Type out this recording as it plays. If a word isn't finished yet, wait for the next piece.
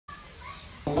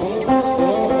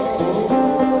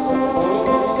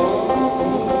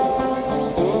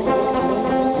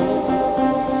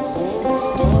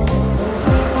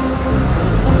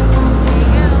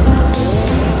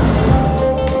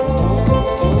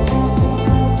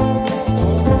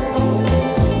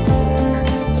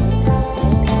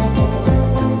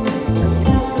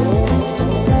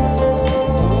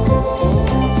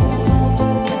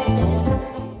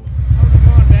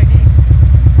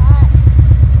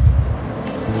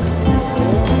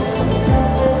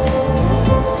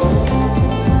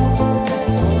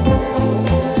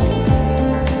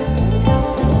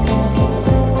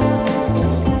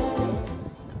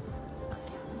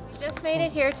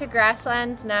Here to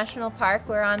Grasslands National Park.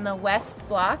 We're on the west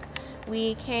block.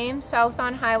 We came south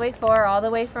on Highway 4 all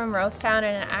the way from Rosetown,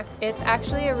 and it's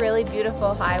actually a really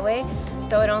beautiful highway,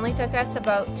 so it only took us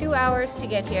about 2 hours to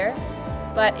get here.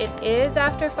 But it is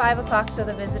after 5 o'clock, so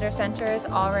the visitor center is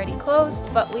already closed,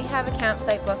 but we have a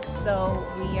campsite booked, so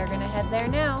we are going to head there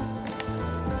now.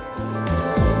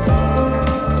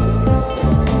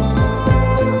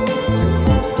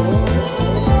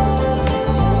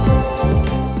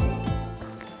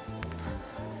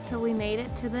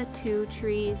 To the Two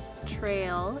Trees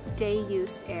Trail day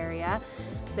use area.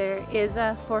 There is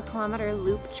a 4-kilometer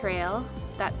loop trail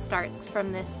that starts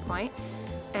from this point,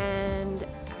 and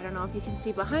I don't know if you can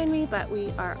see behind me, but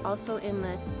we are also in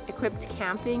the equipped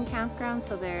camping campground,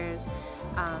 so there's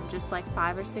just like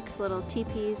 5 or 6 little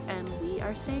teepees, and we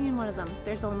are staying in one of them.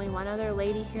 There's only one other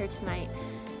lady here tonight.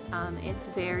 It's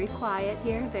very quiet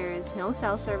here. There is no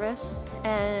cell service,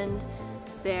 and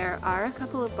there are a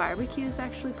couple of barbecues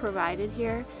actually provided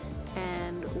here,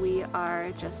 and we are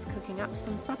just cooking up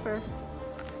some supper.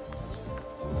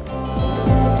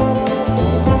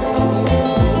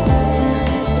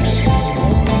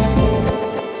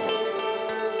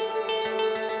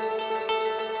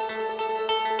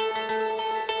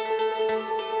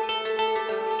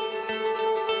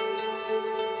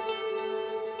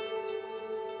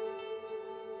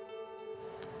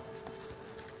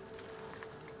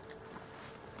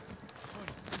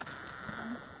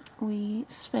 We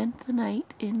spent the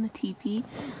night in the teepee.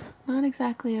 Not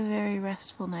exactly a very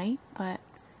restful night, but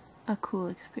a cool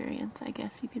experience, I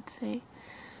guess you could say.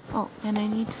 Oh, and I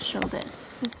need to show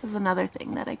this. This is another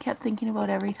thing that I kept thinking about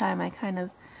every time I kind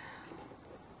of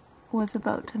was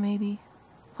about to maybe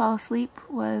fall asleep,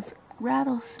 was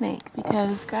rattlesnake,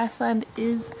 because Grassland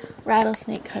is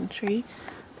rattlesnake country,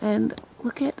 and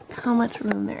look at how much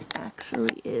room there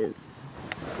actually is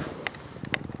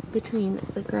between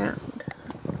the ground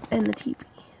and the teepee.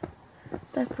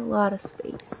 That's a lot of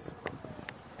space.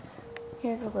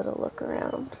 Here's a little look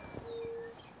around.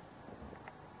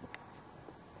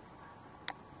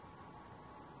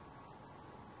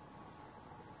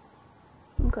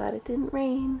 I'm glad it didn't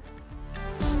rain.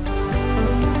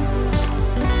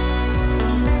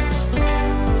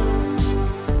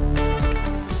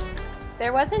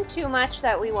 There wasn't too much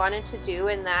that we wanted to do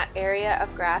in that area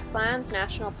of Grasslands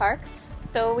National Park,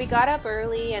 so we got up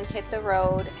early and hit the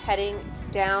road heading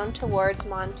down towards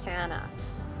Montana.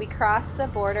 We crossed the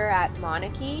border at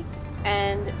Monarchy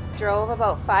and drove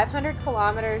about 500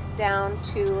 kilometers down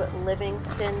to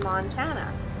Livingston,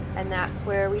 Montana, and that's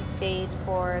where we stayed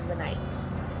for the night.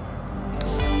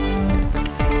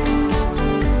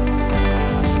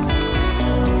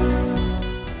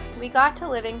 We got to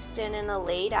Livingston in the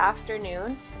late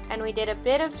afternoon, and we did a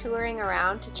bit of touring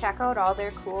around to check out all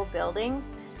their cool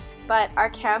buildings, but our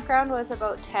campground was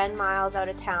about 10 miles out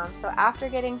of town, so after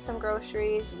getting some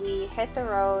groceries, we hit the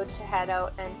road to head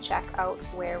out and check out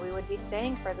where we would be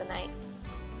staying for the night.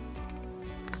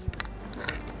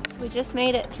 So we just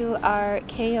made it to our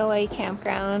KOA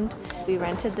campground. We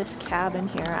rented this cabin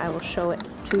here. I will show it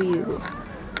to you.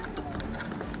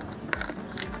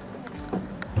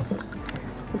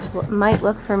 This might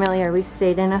look familiar. We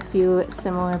stayed in a few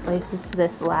similar places to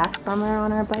this last summer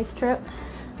on our bike trip.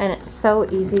 And it's so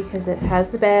easy because it has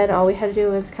the bed. All we had to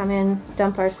do was come in,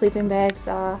 dump our sleeping bags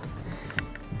off.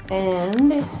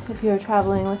 And if you're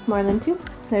traveling with more than 2,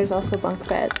 there's also bunk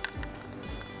beds.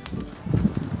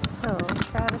 So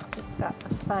Travis just got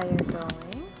the fire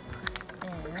going.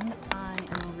 And I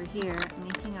am over here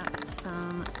making up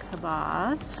some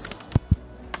kebabs.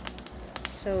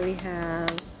 So we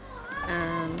have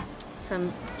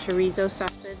some chorizo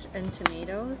sausage and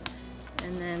tomatoes.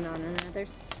 And then on another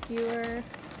skewer,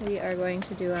 we are going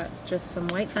to do just some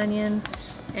white onion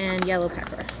and yellow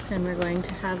pepper. And we're going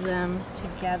to have them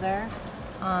together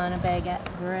on a baguette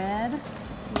bread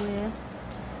with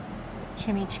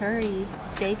chimichurri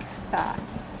steak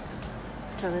sauce.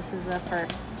 So this is a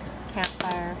first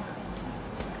campfire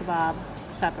kebab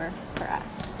supper for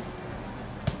us.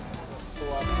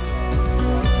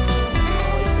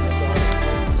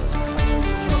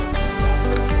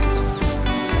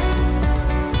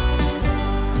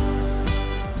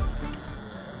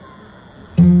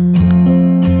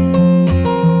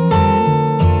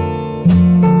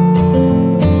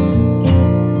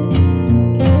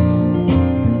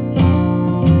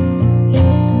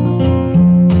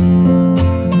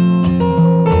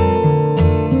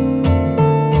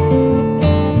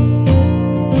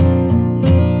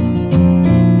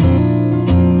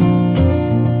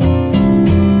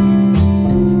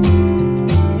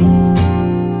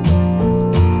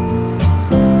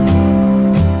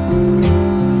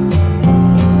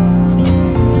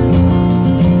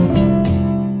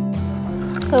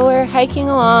 hiking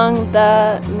along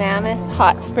the Mammoth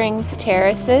Hot Springs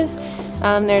terraces.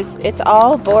 It's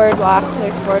all boardwalk.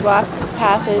 There's boardwalk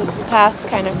paths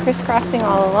kind of crisscrossing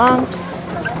all along.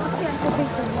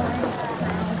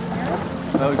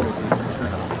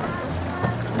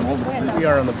 We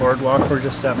are on the boardwalk. We're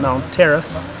just at Mount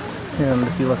Terrace, and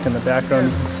if you look in the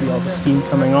background, you can see all the steam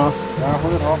coming off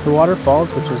the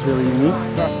waterfalls, which is really unique.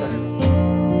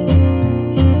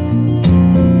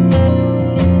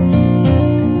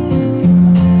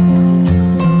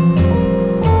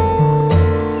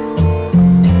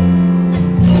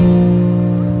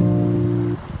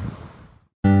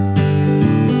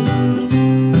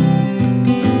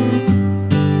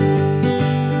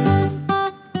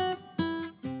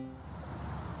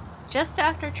 Just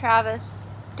after Travis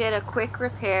did a quick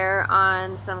repair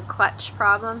on some clutch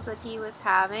problems that he was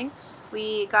having,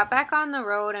 we got back on the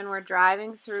road and were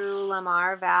driving through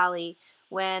Lamar Valley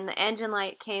when the engine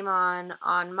light came on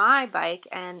my bike,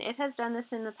 and it has done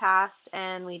this in the past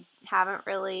and we haven't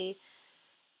really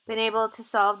been able to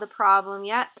solve the problem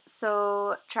yet.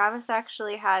 So Travis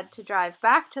actually had to drive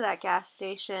back to that gas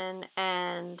station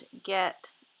and get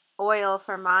oil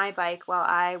for my bike while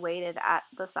I waited at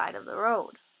the side of the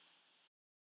road.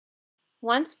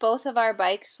 Once both of our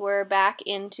bikes were back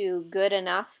into good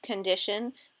enough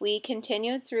condition, we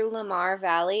continued through Lamar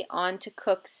Valley on to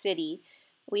Cook City.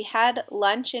 We had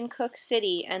lunch in Cook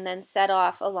City and then set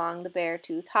off along the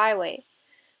Beartooth Highway.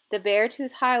 The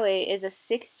Beartooth Highway is a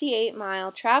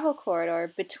 68-mile travel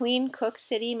corridor between Cook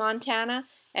City, Montana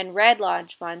and Red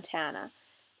Lodge, Montana.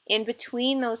 In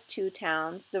between those two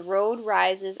towns, the road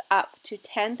rises up to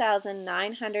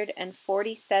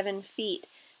 10,947 feet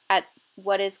at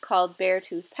what is called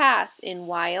Beartooth Pass in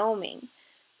Wyoming.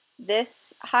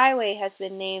 This highway has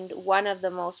been named one of the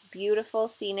most beautiful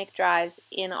scenic drives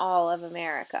in all of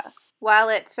America. While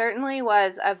it certainly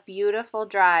was a beautiful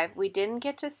drive, we didn't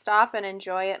get to stop and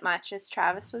enjoy it much as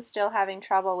Travis was still having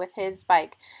trouble with his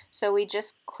bike, so we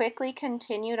just quickly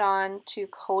continued on to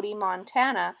Cody,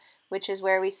 Montana, which is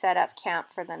where we set up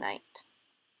camp for the night.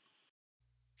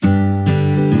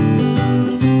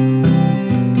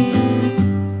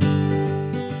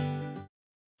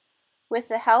 With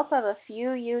the help of a few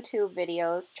YouTube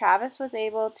videos, Travis was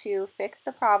able to fix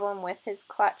the problem with his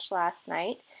clutch last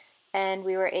night, and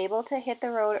we were able to hit the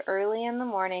road early in the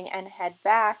morning and head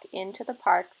back into the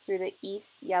park through the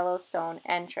East Yellowstone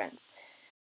entrance.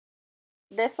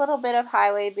 This little bit of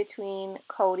highway between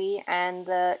Cody and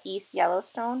the East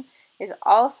Yellowstone is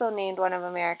also named one of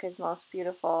America's most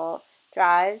beautiful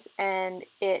drives, and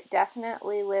it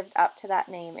definitely lived up to that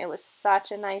name. It was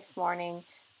such a nice morning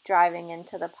driving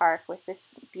into the park with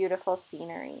this beautiful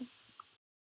scenery.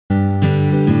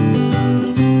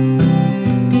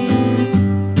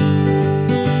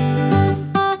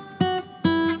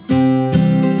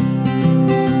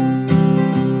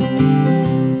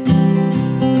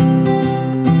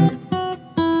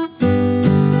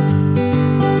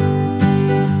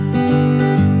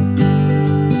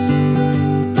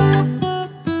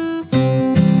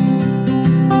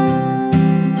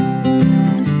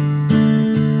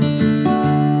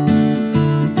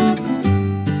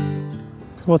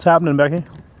 What's happening, Becky?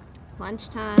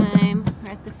 Lunchtime.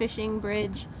 We're at the Fishing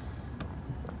Bridge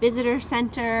Visitor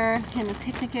Center in the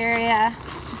picnic area.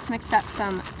 Just mixed up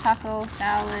some taco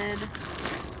salad.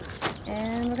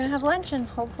 And we're gonna have lunch and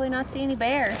hopefully not see any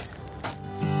bears.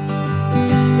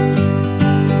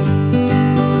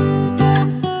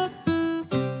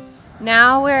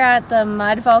 Now we're at the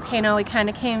mud volcano. We kind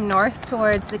of came north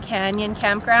towards the canyon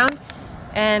campground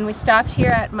and we stopped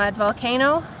here at Mud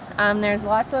Volcano. There's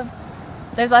lots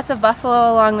of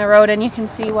buffalo along the road, and you can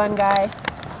see one guy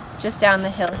just down the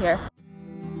hill here.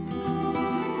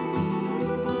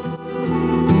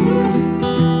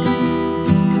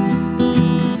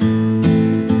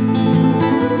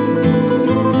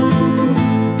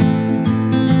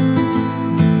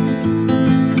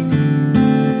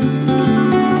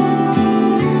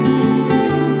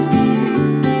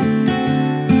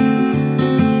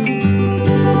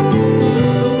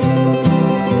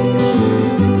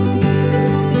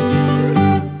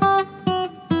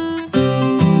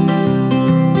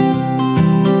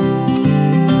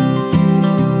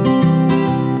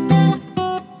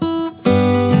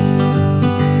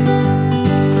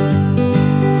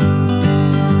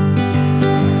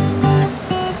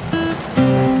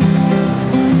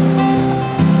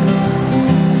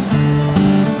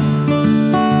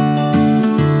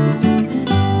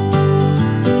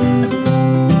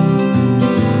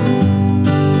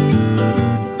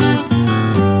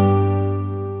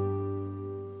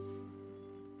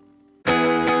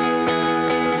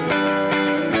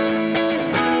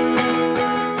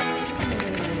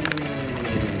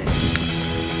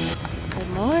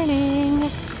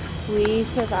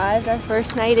 survived our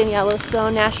first night in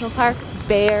Yellowstone National Park,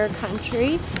 bear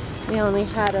country. We only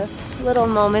had a little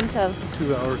moment of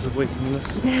 2 hours of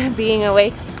wakiness. being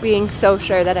awake, being so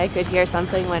sure that I could hear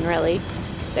something when really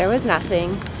there was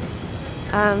nothing.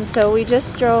 So we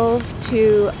just drove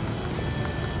to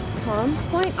Tom's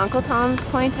Point, Uncle Tom's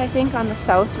Point, I think, on the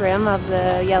south rim of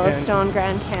the Yellowstone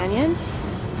Grand Canyon.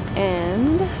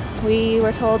 And we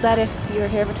were told that if you're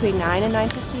here between 9 and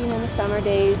 9:15 in the summer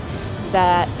days,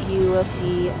 that you will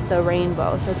see the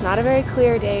rainbow. So it's not a very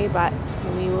clear day, but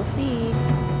we will see.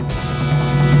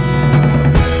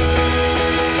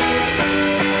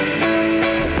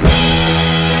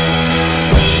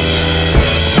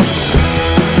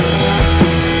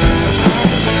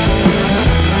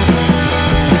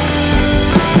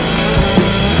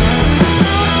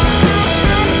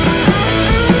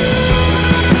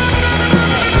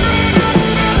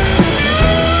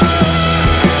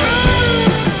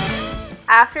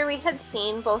 After we had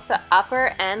seen both the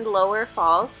upper and lower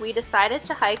falls, we decided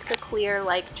to hike the Clear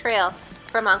Lake Trail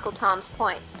from Uncle Tom's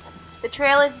Point. The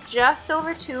trail is just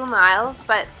over 2 miles,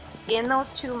 but in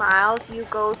those 2 miles you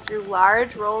go through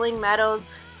large rolling meadows,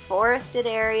 forested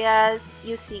areas,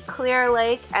 you see Clear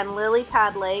Lake and Lily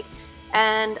Pad Lake,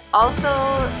 and also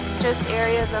just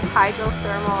areas of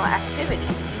hydrothermal activity.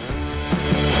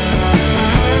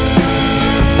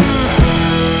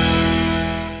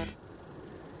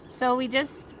 So we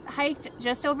just hiked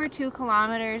just over 2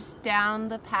 kilometers down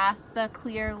the path, the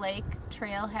Clear Lake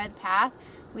trailhead path.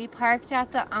 We parked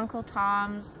at the Uncle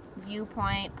Tom's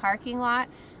Viewpoint parking lot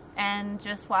and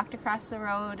just walked across the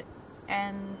road,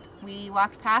 and we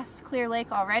walked past Clear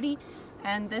Lake already,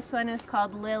 and this one is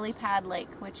called Lily Pad Lake,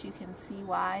 which you can see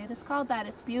why it is called that.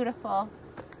 It's beautiful.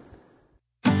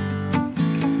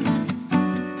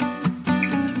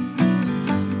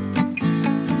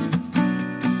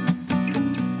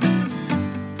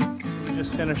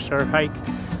 Just finished our hike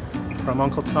from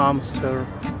Uncle Tom's to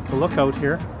the lookout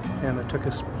here, and it took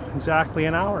us exactly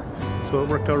an hour, so it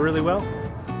worked out really well.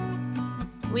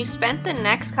 We spent the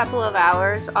next couple of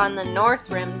hours on the North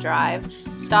Rim Drive,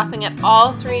 stopping at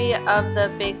all 3 of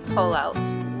the big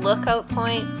pullouts: Lookout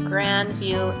Point, Grand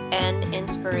View, and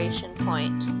Inspiration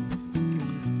Point.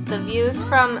 The views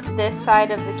from this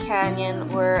side of the canyon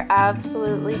were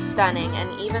absolutely stunning, and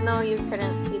even though you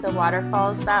couldn't see the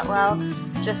waterfalls that well,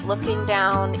 just looking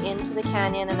down into the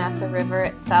canyon and at the river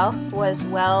itself was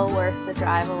well worth the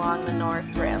drive along the North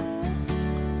Rim.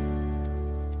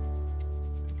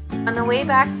 On the way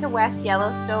back to West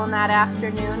Yellowstone that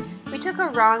afternoon, we took a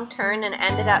wrong turn and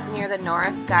ended up near the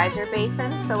Norris Geyser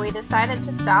Basin, so we decided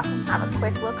to stop and have a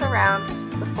quick look around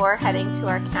before heading to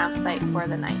our campsite for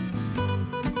the night.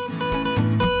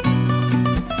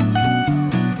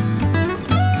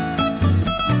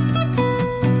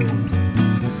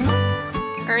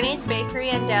 Ernie's Bakery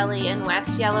and Deli in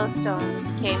West Yellowstone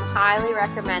became highly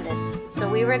recommended, so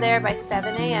we were there by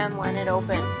 7 a.m. when it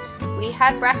opened. We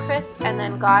had breakfast and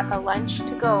then got a lunch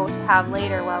to go to have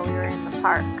later while we were in the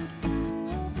park.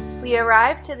 We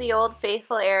arrived to the Old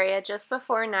Faithful area just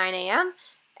before 9 a.m.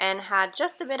 and had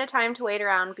just a bit of time to wait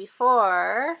around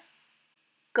before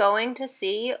going to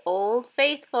see Old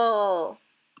Faithful.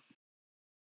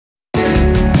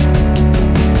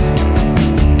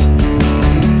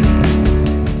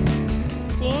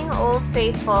 Seeing Old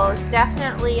Faithful is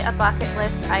definitely a bucket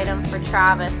list item for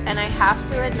Travis, and I have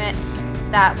to admit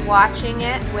that watching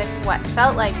it with what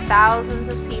felt like thousands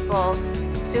of people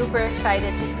super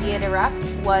excited to see it erupt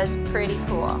was pretty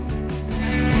cool.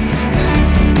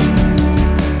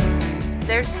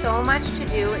 There's so much to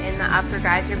do in the Upper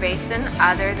Geyser Basin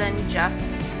other than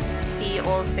just see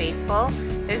Old Faithful.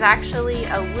 There's actually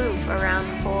a loop around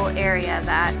the whole area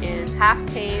that is half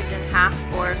paved and half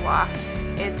boardwalk.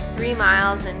 It's 3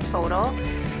 miles in total,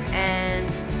 and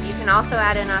you can also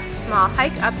add in a small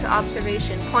hike up to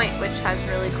Observation Point, which has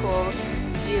really cool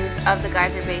views of the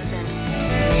geyser basin.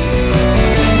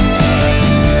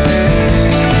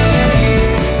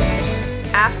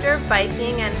 After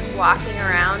biking and walking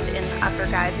around in the Upper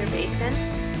Geyser Basin,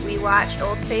 we watched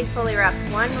Old Faithful erupt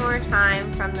one more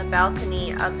time from the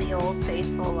balcony of the Old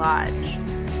Faithful Lodge.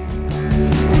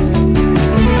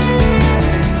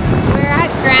 We're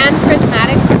at Grand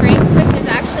Prismatic Springs, which is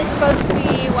actually supposed to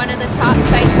be one of the top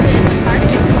sites in the park.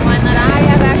 It's the one that I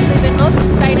have actually been most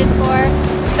excited for.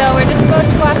 So we're just about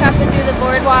to walk up and do the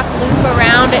boardwalk loop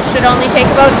around. It should only take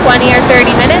about 20 or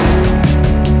 30 minutes.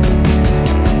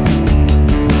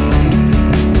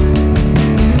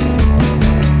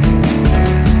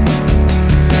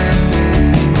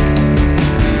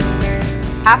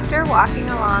 After walking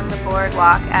along the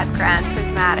boardwalk at Grand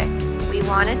Prismatic, we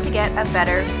wanted to get a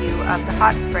better view of the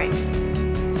hot spring.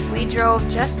 We drove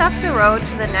just up the road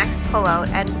to the next pullout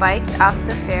and biked up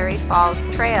the Fairy Falls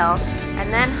Trail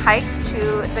and then hiked to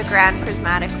the Grand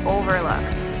Prismatic Overlook.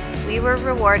 We were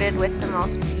rewarded with the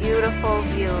most beautiful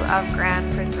view of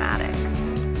Grand Prismatic.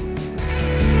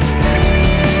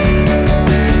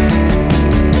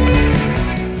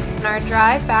 On our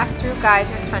drive back through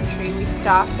Geyser Country, we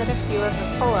stopped at a few of the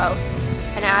pullouts,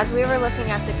 and as we were looking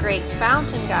at the Great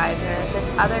Fountain Geyser,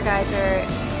 this other geyser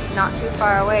not too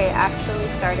far away actually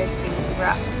started to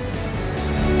erupt.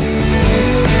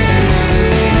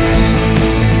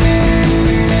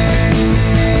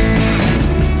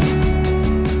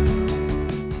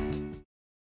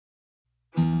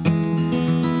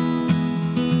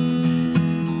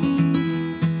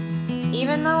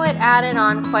 Even though it added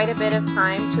on quite a bit of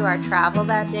time to our travel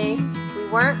that day, we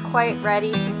weren't quite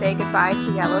ready to say goodbye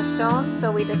to Yellowstone,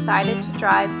 so we decided to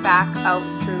drive back out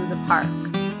through the park.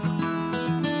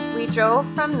 We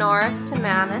drove from Norris to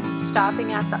Mammoth,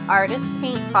 stopping at the Artist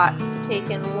Paint Pots to take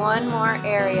in one more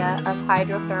area of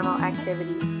hydrothermal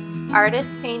activity.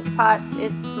 Artist Paint Pots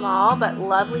is a small but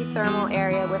lovely thermal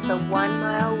area with a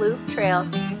 1-mile loop trail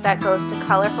that goes to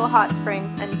colorful hot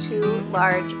springs and 2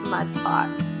 large mud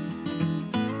pots.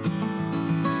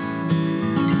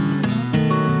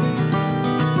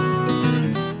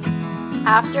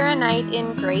 After a night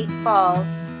in Great Falls,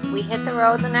 we hit the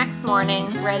road the next morning,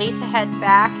 ready to head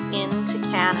back into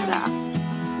Canada.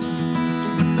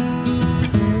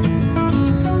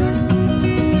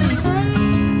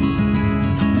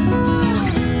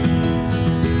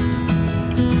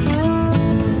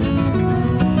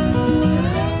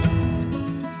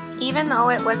 Even though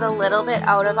it was a little bit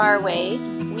out of our way,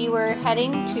 we were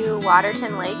heading to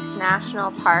Waterton Lakes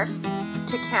National Park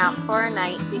to camp for a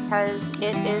night because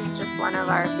it is just one of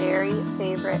our very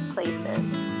favorite places.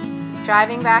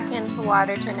 Driving back into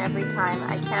Waterton every time,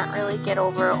 I can't really get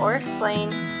over or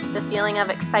explain the feeling of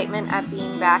excitement at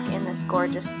being back in this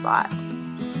gorgeous spot.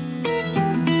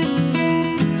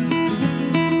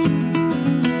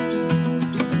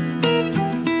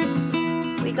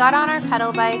 We got on our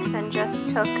pedal bikes and just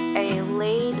took a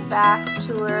laid-back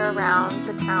tour around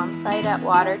the town site at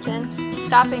Waterton,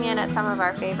 stopping in at some of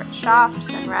our favorite shops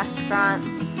and restaurants,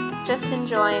 just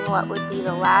enjoying what would be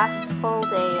the last full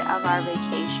day of our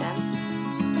vacation.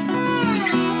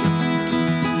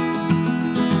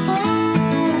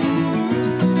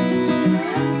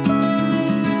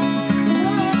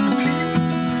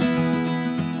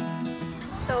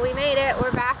 So we made it.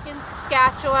 We're back in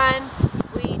Saskatchewan.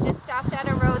 We just stopped at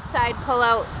a roadside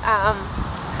pullout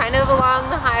kind of along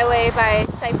the highway by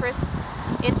Cypress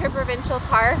Interprovincial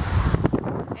Park,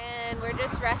 and we're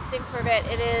just resting for a bit.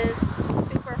 It is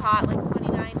super hot, like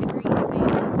 29 degrees maybe.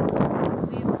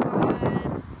 We've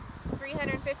gone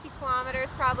 350 kilometers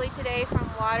probably today from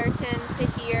Waterton to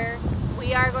here.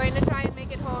 We are going to try and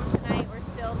make it home tonight. We're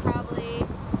still probably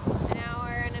an hour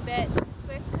and a bit to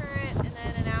Swift Current and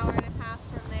then an hour and a half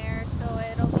from there. So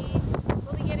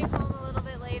we'll be getting home a little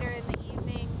bit later in the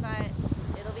evening, but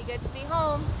it'll be good to be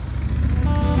home.